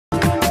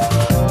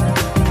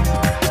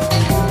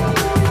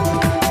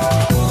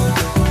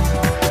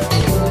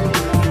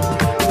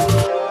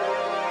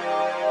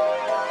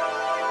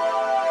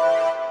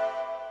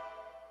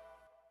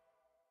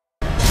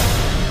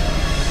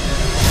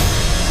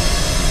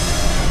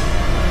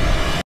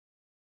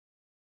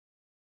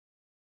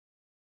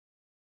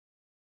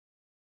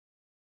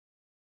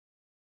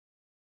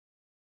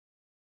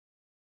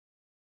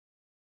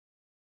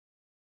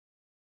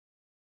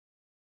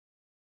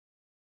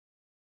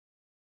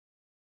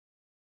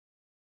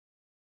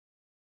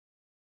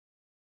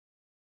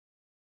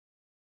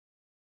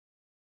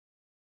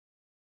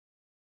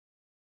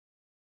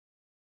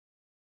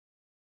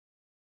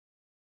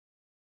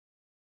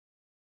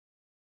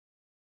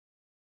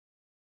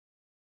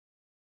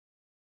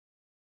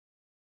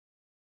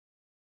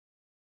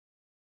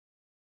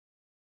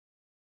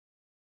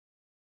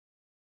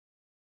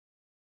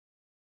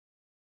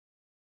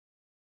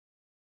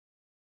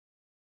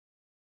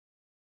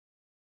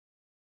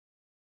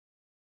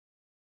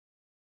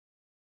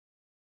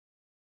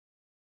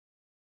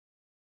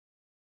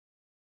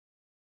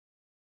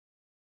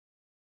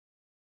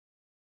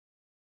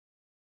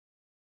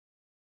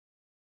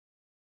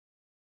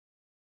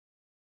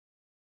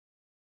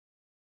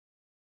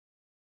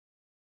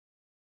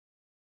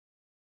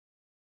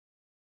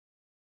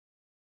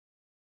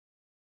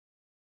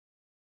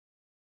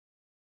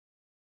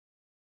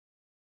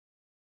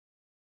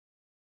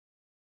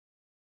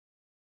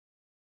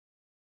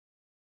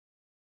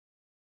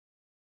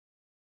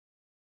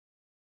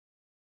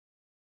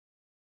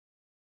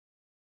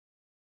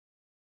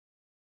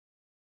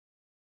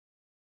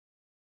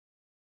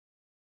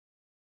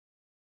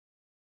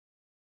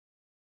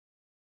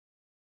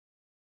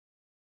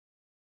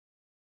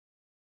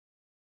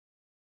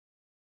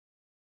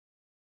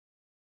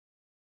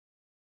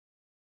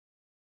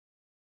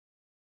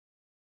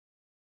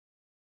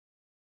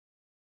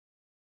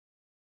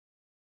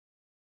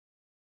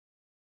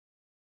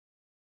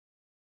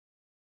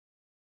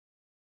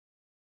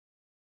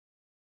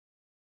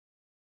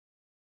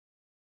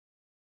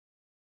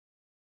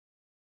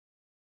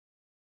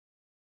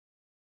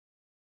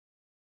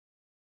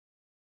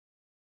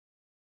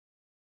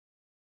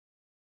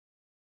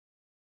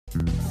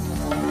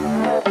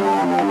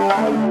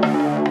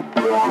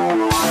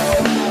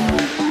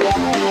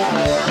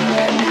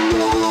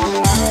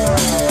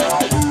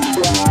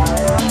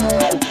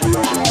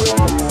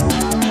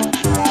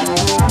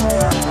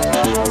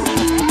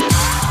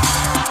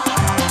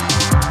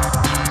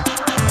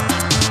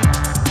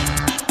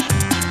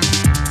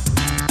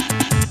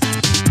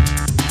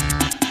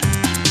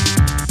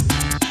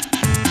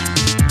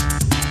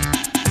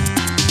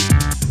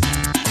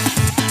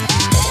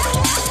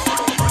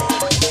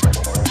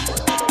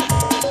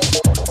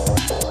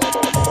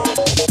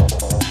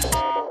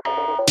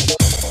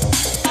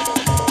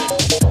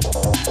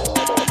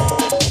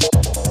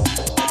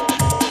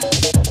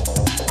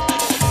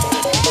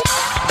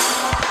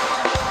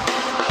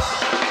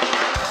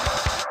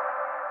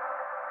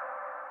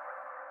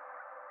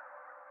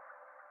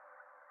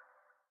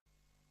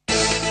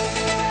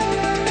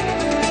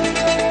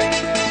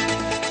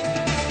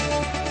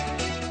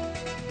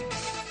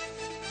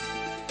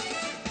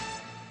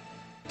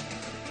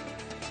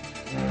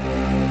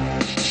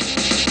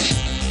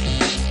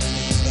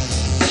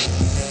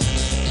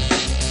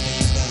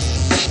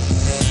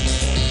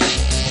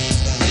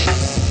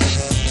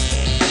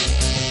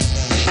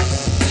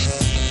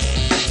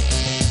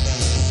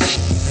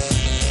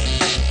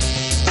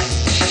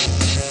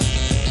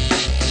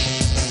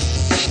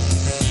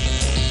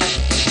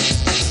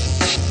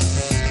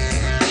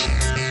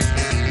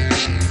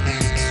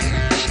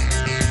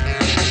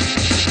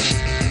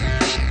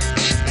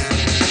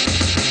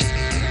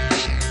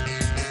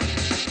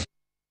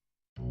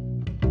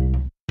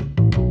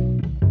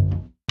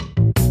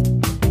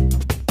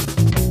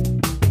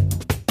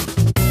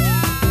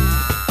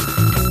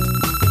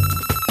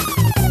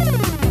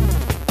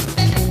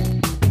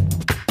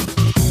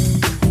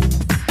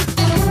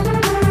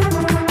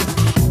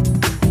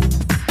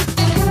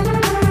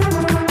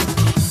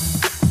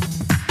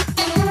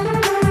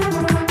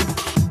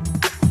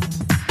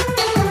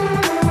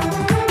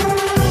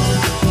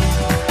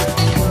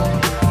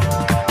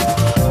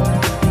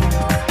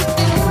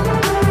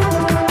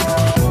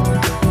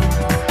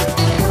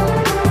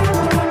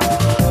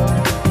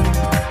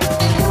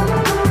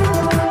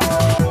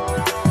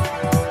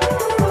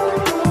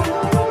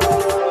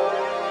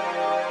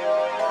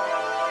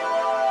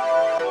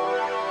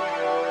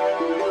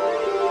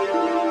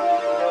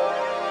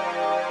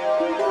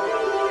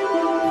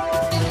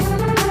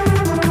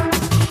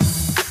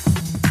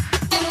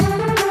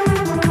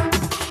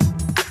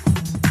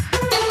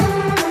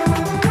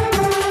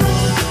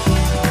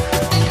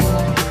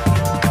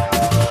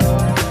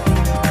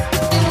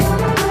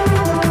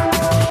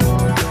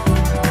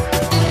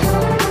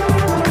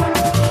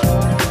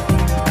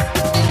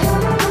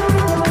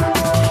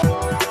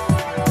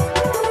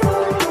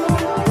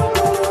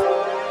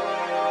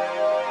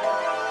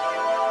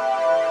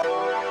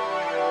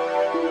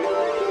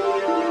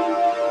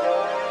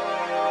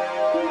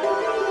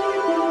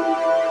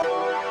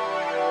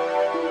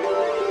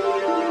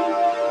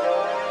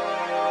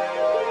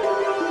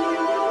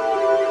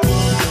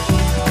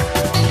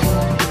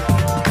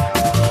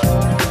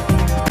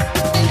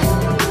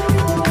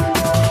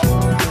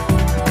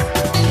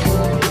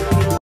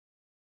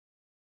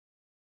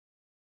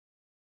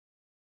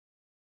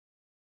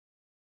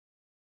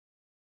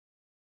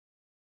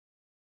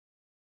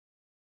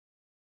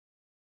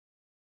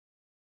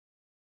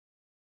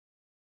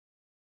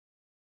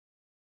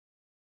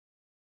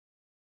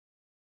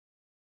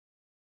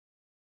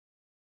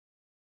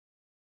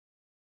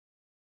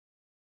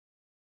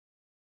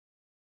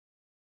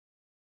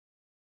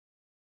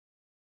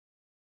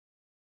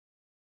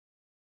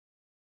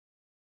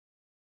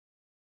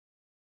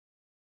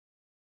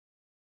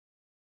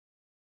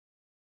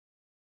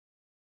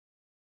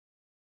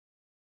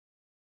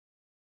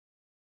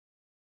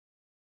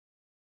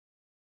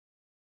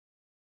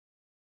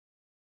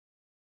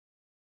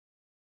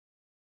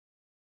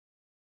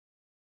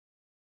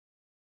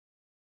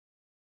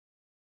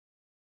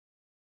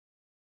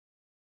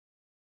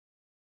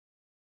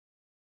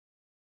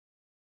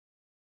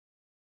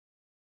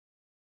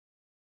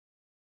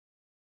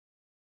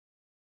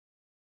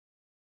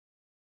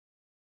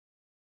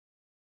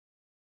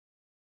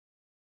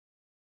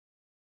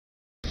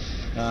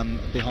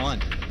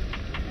behind.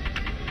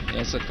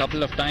 Yes, a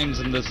couple of times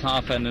in this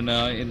half and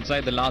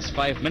inside the last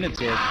 5 minutes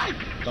here.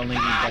 Donley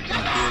back in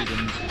the field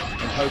and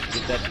hope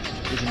that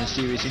isn't a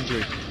serious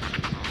injury.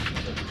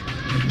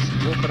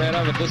 Joe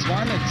Pereira with this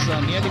one. It's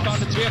nearly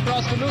found its way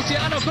across to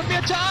Luciano. Could be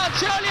a chance.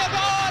 Surely a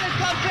goal. It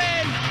comes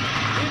in.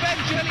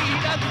 Eventually he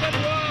does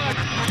convert.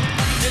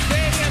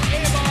 Italian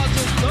A-Boss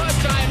is third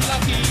time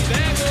lucky.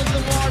 There goes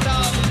the War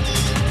Dogs.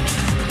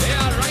 They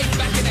are right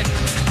back in it.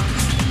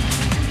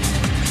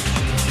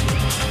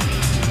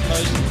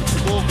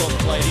 The ball got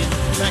played in,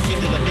 back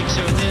into the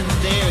mixer, and then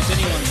there is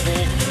anyone's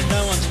ball.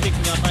 No one's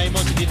picking up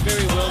Amos. He did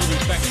very well with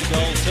his back to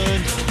goal,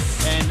 turned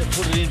and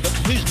put it in. But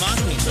who's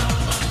marking him?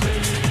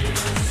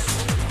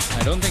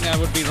 I don't think I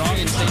would be wrong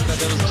in saying that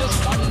there was just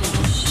one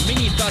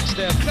mini touch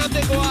there. Now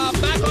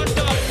back on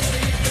top.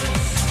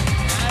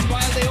 And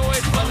while they owe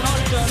it a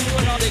lot to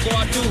now they go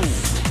out 2.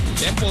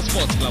 Tempo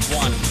Sports Club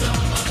 1.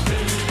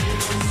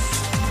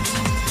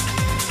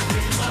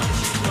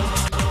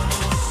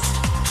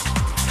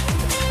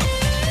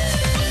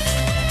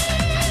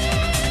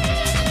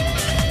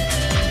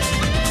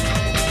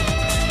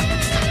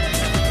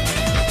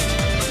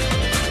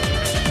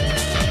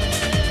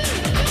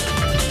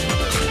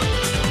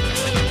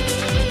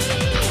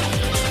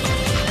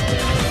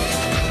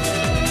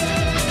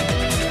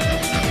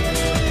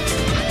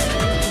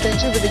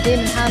 With the game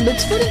in hand, but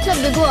Sporting Club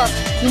de Goa,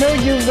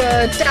 you've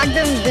tagged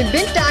them, they've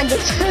been tagged.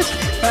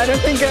 I don't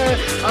think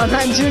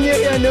Arman Jr.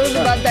 here knows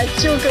about that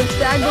choke or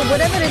tag, but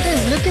whatever it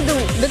is, look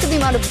at the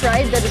amount of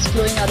pride that is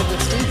flowing out of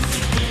this team.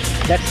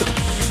 That's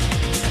the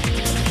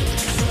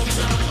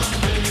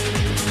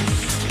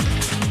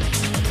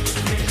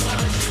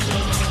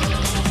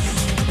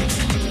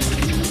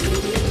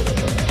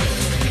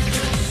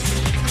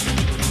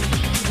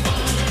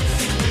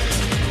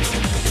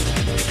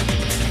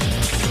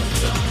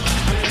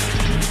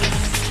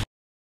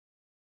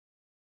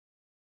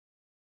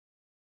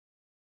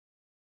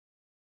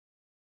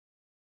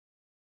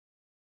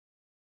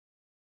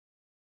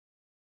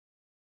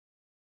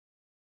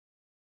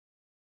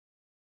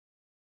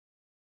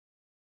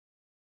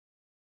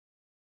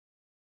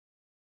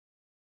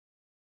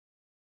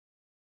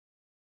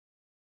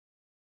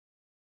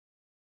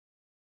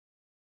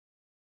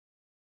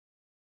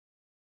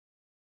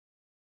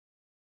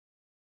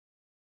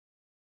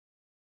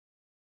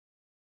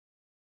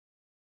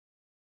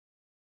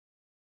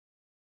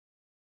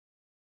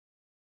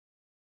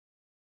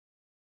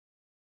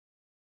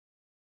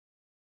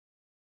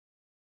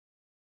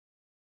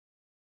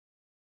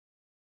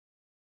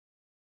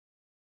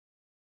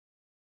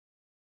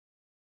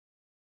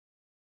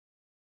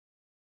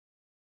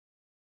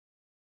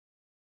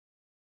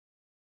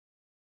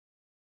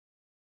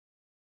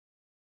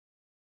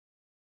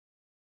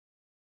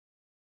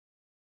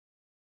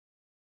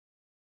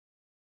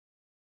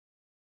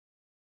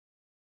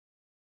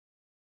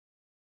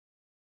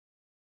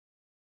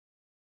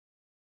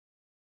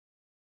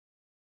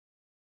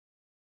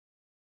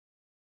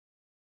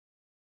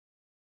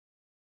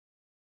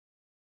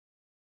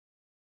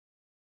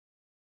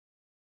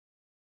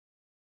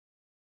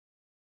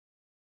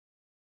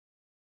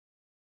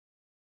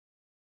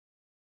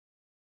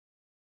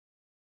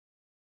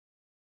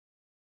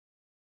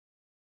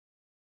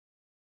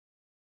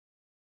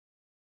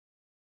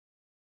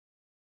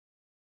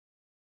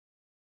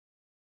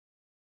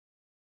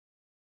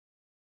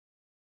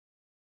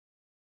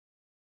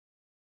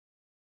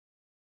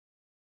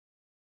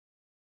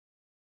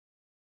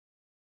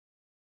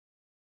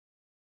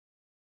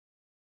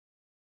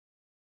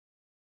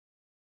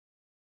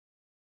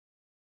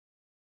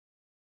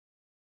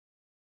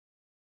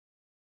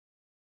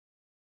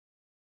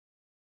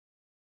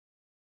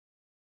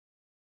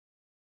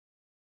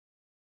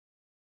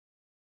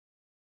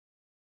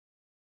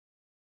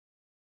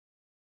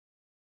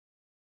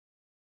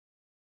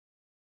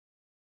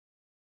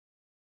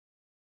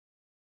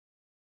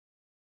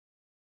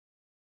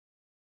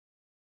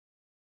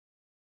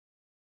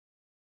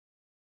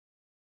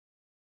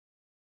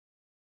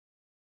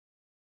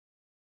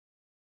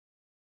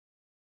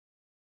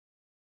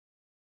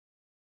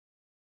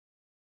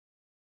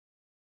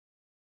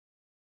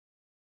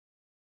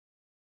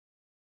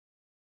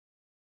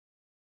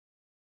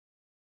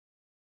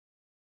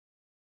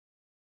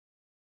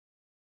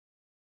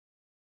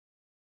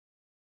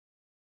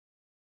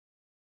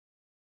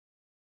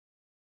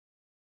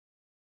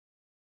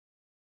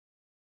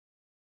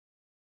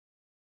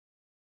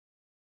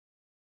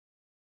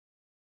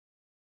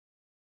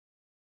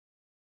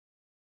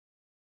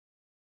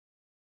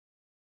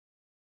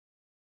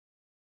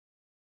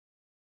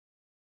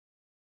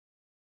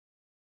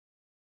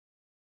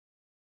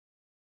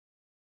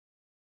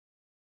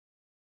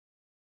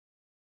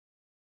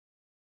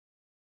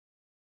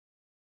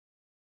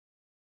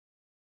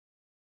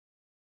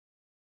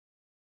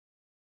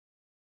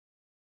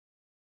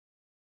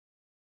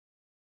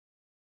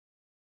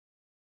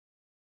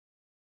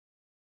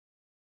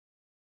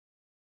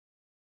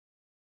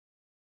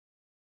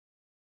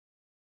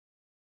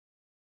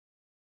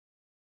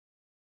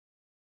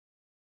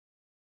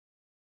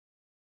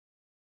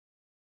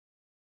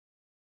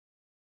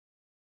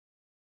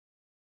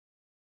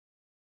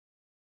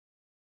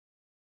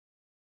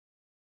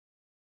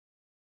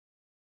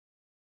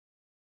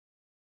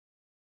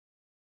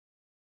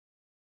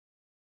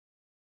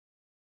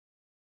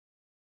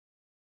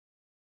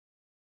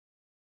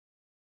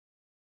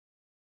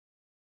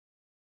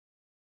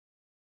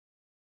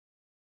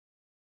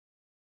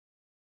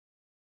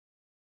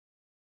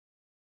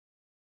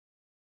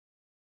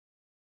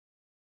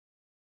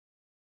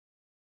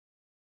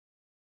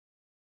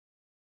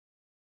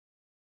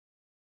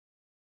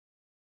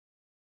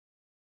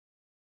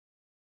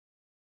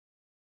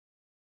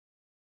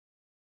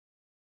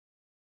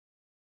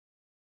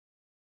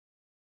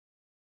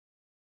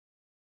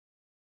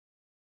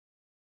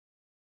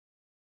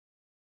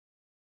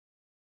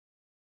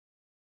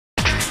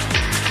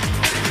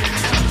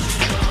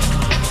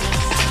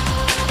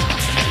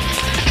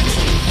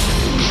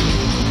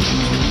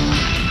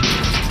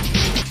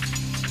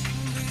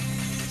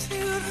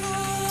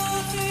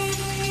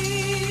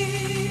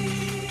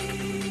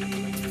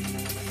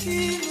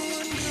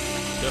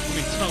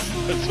taking some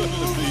as well in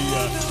the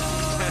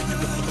stand in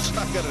the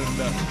Osaka, and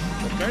that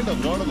kind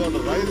of brought about a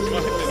rise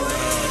smile in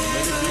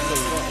many people.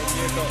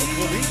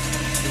 Okovi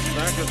is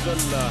back as well,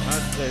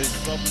 had his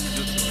problems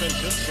with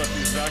suspensions, but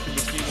he's back in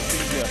the scheme of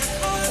things here.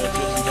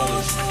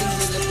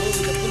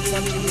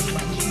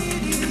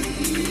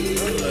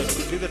 Well, it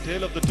could be the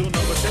tale of the two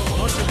number 10s,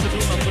 not just the two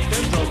number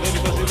 10s out there,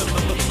 because even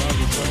number 5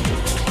 is very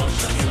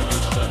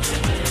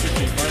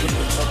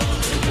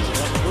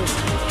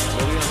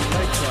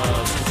unlike the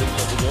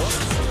goal.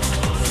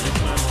 This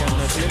man can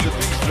change the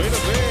things straight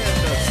away and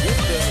get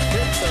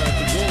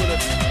to go with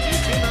it.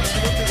 He's been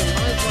absolutely the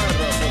live wire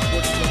for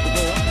Sporting Club to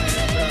go on,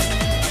 and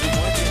the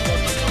Martin got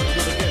to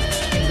good again.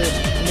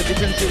 In the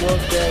defensive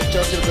work there,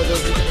 Churchill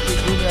brothers, you can see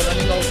Junior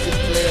running out with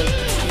players.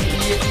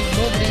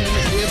 Nobody is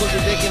able to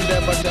take him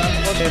there, but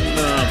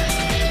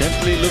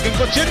gently looking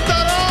for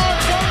Chintarao.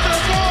 Counter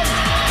goal.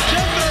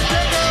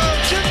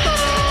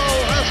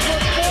 Chintarao has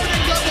put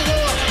Sporting Club to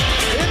Goa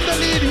in the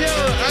lead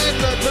here at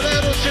the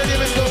Bolero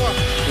Stadium in Goa.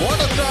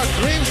 What a start,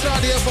 dream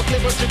start here for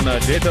Clifford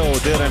Chintarao. Data over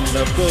there, and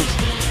of course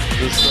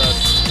this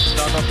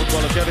Startup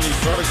Football Academy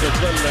product as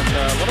well, and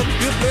one of the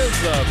few players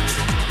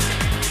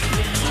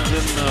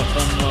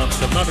from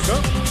Karnataka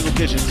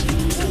locations.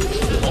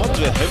 The odds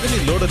were heavily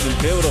loaded in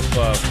favor of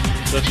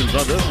Churchill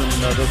brothers, and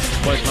that's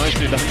quite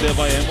nicely done there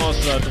by Amos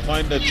to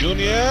find a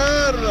Junior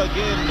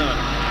again.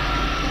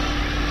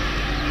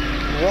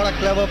 What a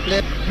clever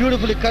play,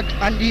 beautifully cut,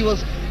 and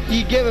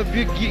he gave a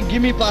big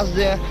gimme pass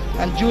there,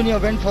 and Junior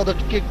went for the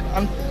kick,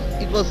 and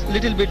it was a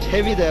little bit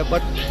heavy there,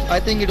 but I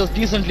think it was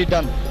decently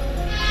done.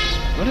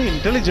 Very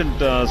intelligent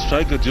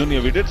striker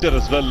Junior. We did there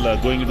as well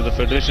going into the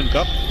Federation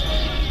Cup.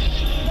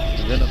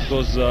 Then of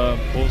course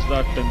post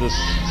that in this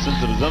since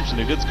the resumption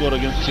he did score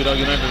against Chirag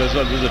United as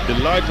well. This is a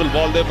delightful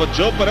ball there for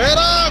Joe Pereira.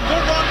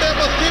 Good one there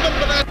for Stephen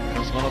Pereira.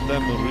 One of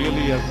them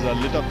really has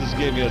lit up this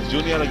game here.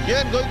 Junior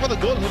again going for the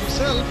goal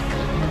himself.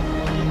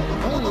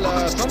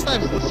 Well,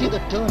 sometimes you see the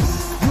turn,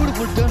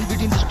 beautiful turn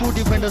between these two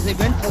defenders. They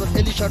went for the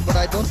belly shot, but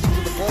I don't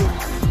think the ball.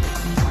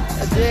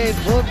 They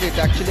worked it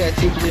actually. I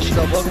think they should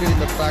have worked it in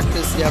the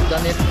practice. They have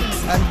done it,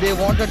 and they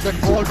wanted that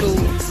ball to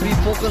be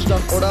focused on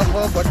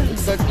Odafa, but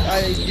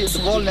the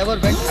ball never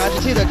went. I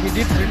see that he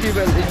did pretty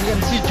well. You can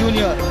see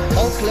Junior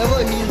how clever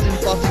he is in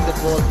passing the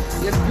ball.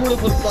 He had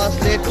beautiful pass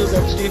late to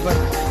that Stephen,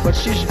 but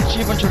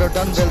Stephen should have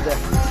done well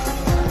there.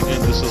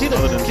 Yeah, this see the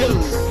skill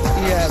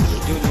he has,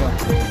 Junior.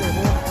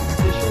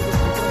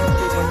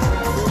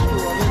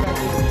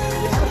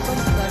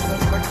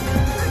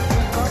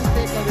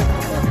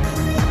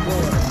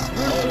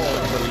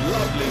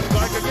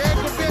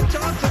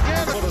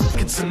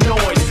 Some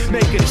noise,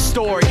 making a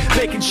story,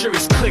 making sure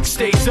his click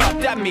stays up.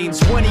 That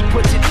means when he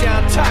puts it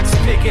down, Tox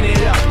picking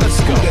it up. Let's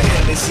go. Who the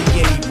hell is he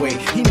anyway?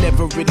 He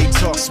never really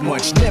talks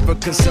much, never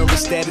concerned with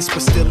status, but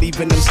still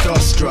leaving him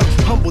starstruck.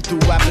 Humble through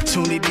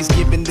opportunities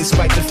given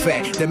despite the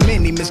fact that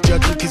many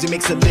misjudge him because he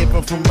makes a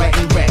living from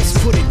writing raps.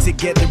 Put it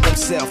together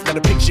himself, now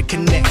the picture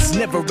connects.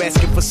 Never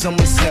asking for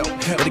someone's help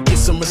or to get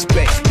some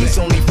respect. He's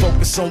only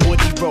focused on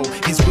what he wrote.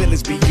 His will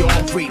is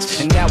beyond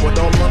reach, and now it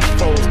all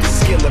unfolds. The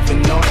skill of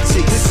an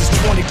artist. This is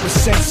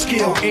 20%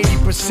 skill,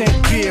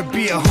 80% fear,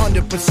 be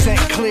 100%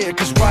 clear,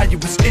 cause Ryu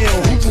was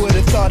ill. Who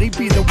would've thought he'd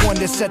be the one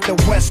that set the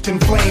West in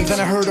flames?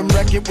 And I heard him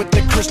wreck it with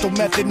the crystal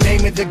method,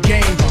 name of the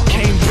game.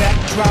 Came back,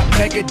 dropped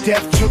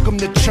Megadeth, took him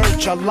to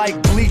church. I like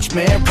Bleach,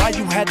 man.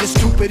 Ryu had the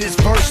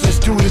stupidest verse, this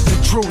dude is the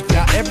truth.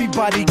 Now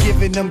everybody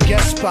giving them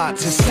guest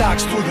spots and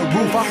stocks through the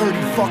roof. I heard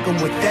he fucking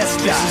with that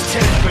stock.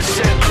 This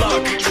is 10%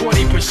 luck,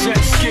 20%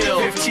 skill,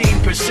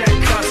 15%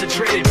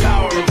 concentrated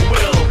power of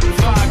will,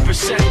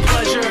 5%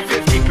 pleasure,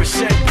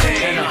 50%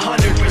 pain, and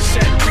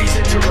 100%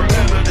 reason to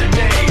remember the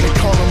name. They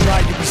call him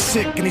Ryu, he's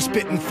sick and he's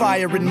spitting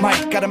fire and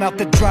Mike got him out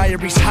the dryer,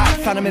 he's hot.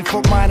 Found him in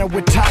Fort Minor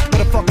with top,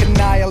 but a fucking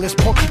nihilist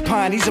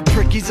porcupine. He's a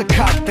prick, he's a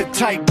cop, the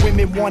type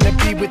women wanna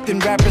be within.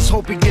 Rappers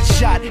hope he gets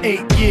shot.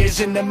 8 years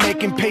in the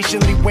making,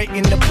 patiently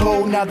waiting to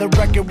blow. Now the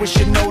record with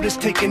your notice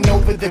taking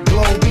over the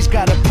globe. He's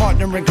got a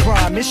partner in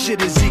crime, his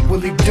shit is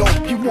equally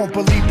dope. You won't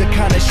believe the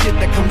kind of shit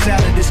that comes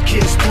out of this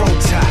kid's throat.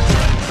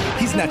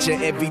 He's not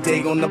your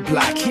everyday on the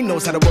block. He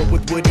knows how to work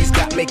with what he's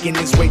got, making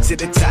his way to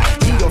the top.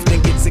 He often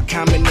gets a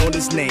comment on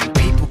his name.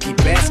 People keep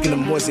asking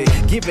him, was it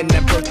given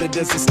that birth or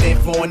does it stand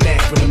for an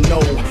acronym? No,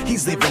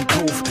 he's living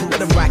proof.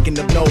 Let him rock in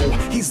the no.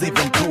 He's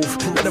living proof.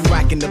 Let him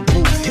rock in the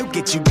booth. He'll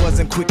get you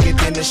buzzing quicker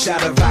than a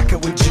shot of vodka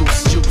with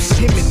juice.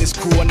 Him and his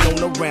crew are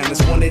known around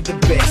as one of the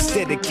best.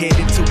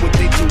 Dedicated to what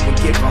they do and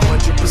give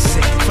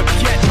 100%.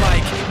 Forget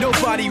Mike.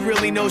 Nobody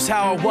really knows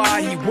how or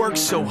why he works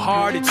so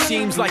hard. It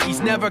seems like he's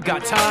never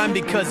got time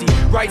because he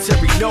writes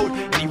every note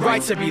and he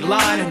writes every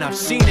line. And I've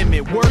seen him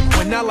at work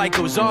when that light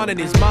goes on in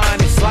his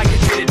mind. It's like a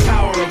hidden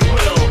power of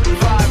will.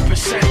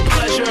 5%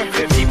 pleasure,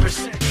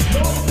 50%.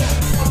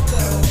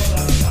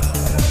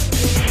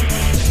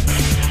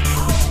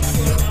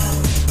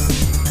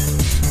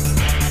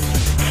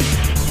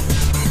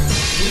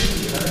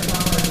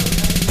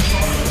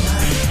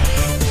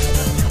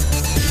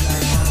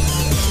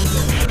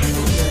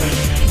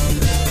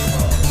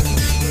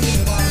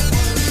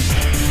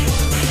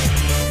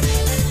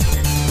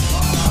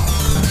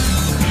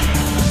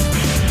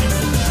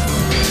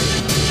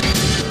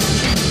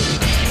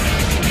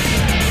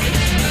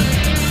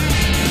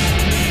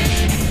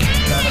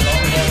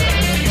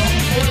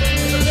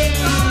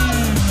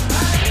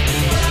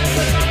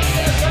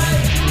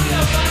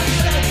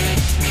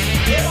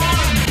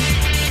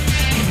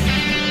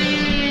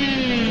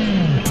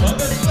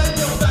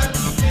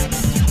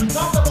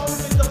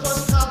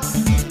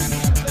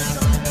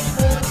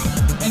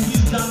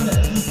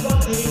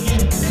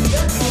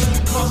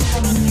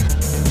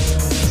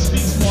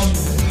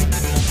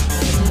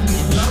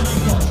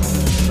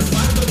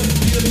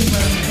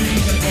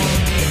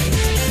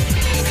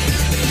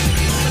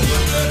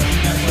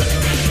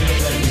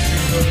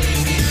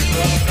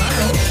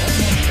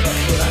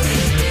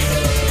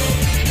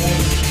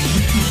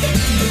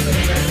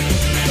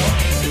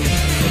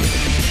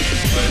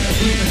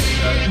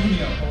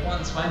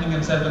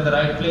 himself in the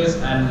right place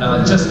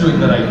and just doing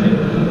the right thing.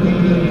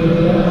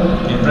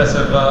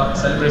 Impressive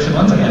celebration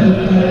once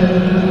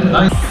again.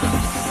 Nice.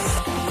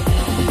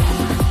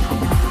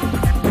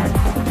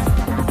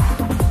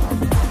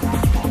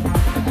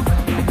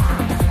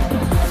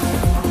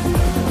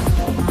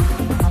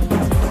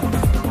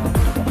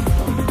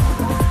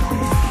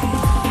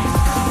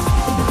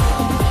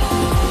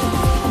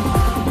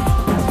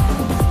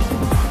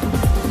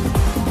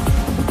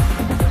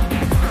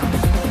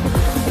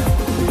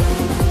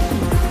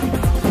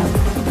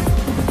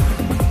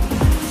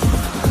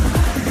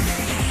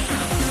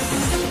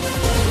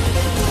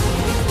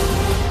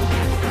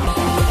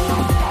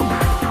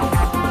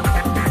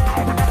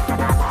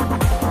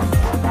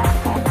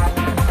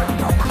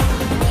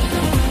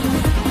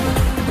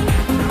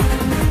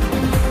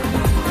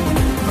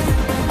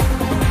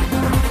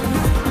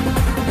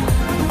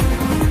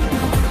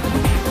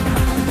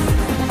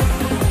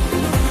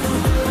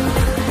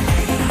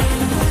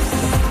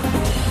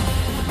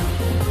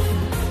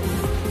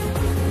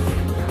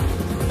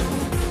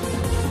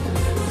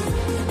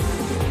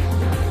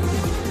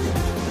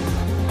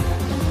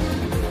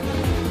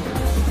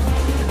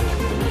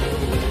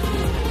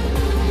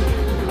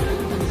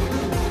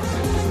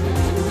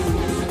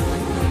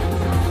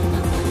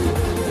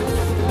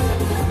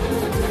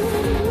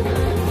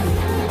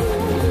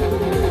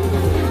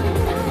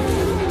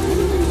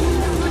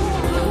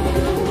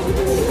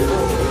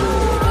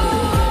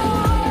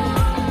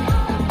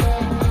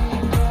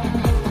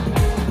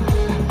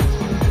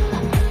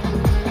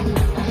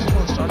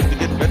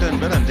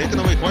 Taken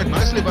away quite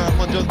nicely by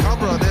Manjot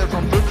Kabra there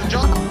from Fulton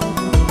John.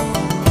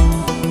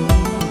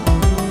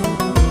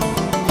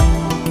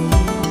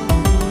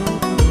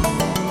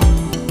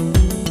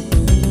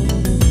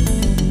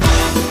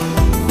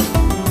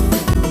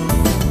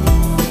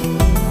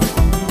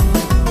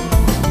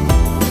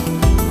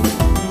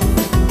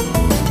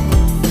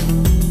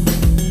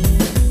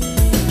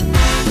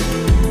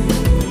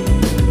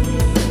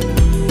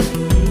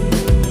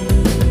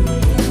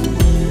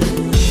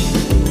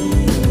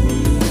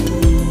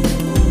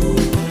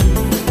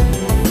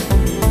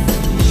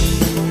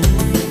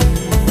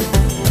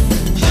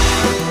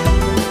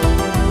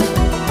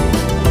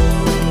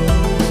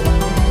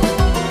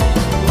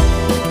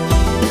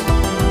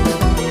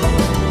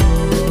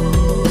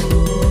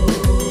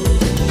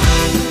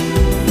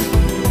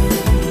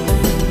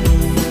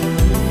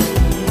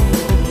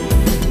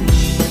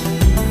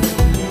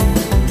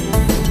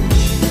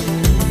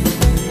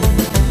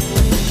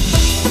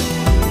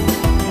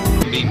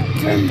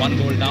 One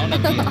goal down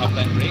at the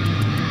half-time break.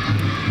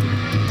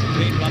 It's a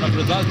great run of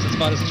results as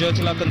far as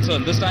Churchill are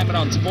concerned. This time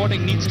around,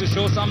 Sporting needs to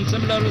show some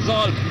similar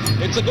resolve.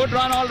 It's a good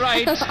run, all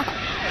right.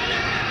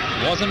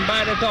 Wasn't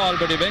bad at all,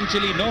 but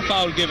eventually no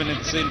foul given.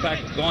 It's in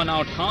fact gone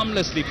out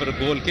harmlessly for a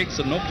goal kick,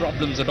 so no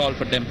problems at all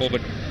for Dempo.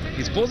 But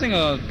he's posing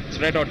a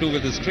threat or two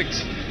with his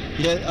tricks.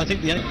 Yeah, I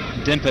think the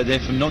Dempo there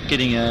from not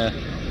getting a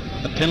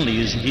penalty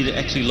is he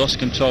actually lost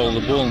control of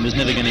the ball and was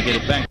never going to get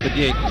it back. But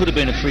yeah, it could have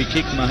been a free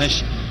kick.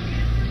 Mahesh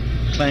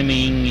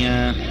claiming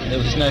there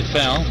was no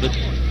foul, but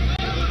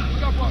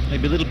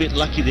maybe a little bit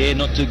lucky there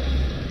not to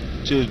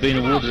have been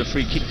awarded a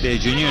free kick there,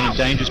 Junior, in a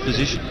dangerous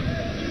position.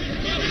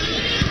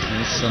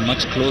 It's a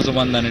much closer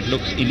one than it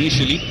looked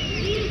initially.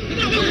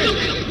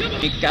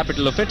 Big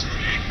capital of it.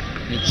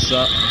 It's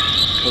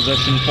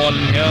possession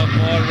fallen here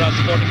for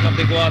Sporting Club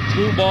de Goa.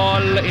 Through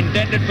ball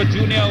intended for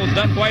Junior, who's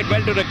done quite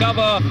well to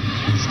recover.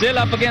 Still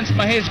up against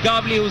Mahesh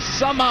Gavli, who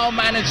somehow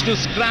managed to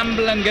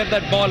scramble and get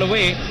that ball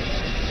away.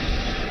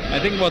 I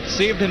think what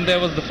saved him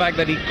there was the fact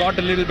that he caught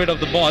a little bit of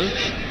the ball.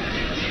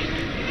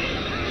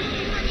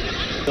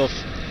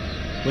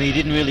 When he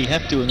didn't really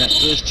have to in that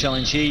first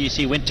challenge here, you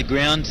see he went to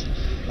ground,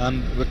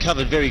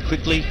 recovered very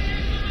quickly,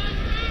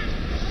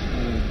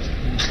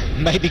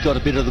 maybe got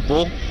a bit of the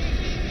ball.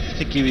 I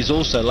think he was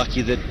also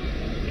lucky that,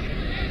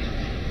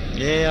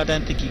 yeah, I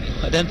don't think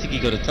he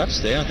got a touch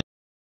there.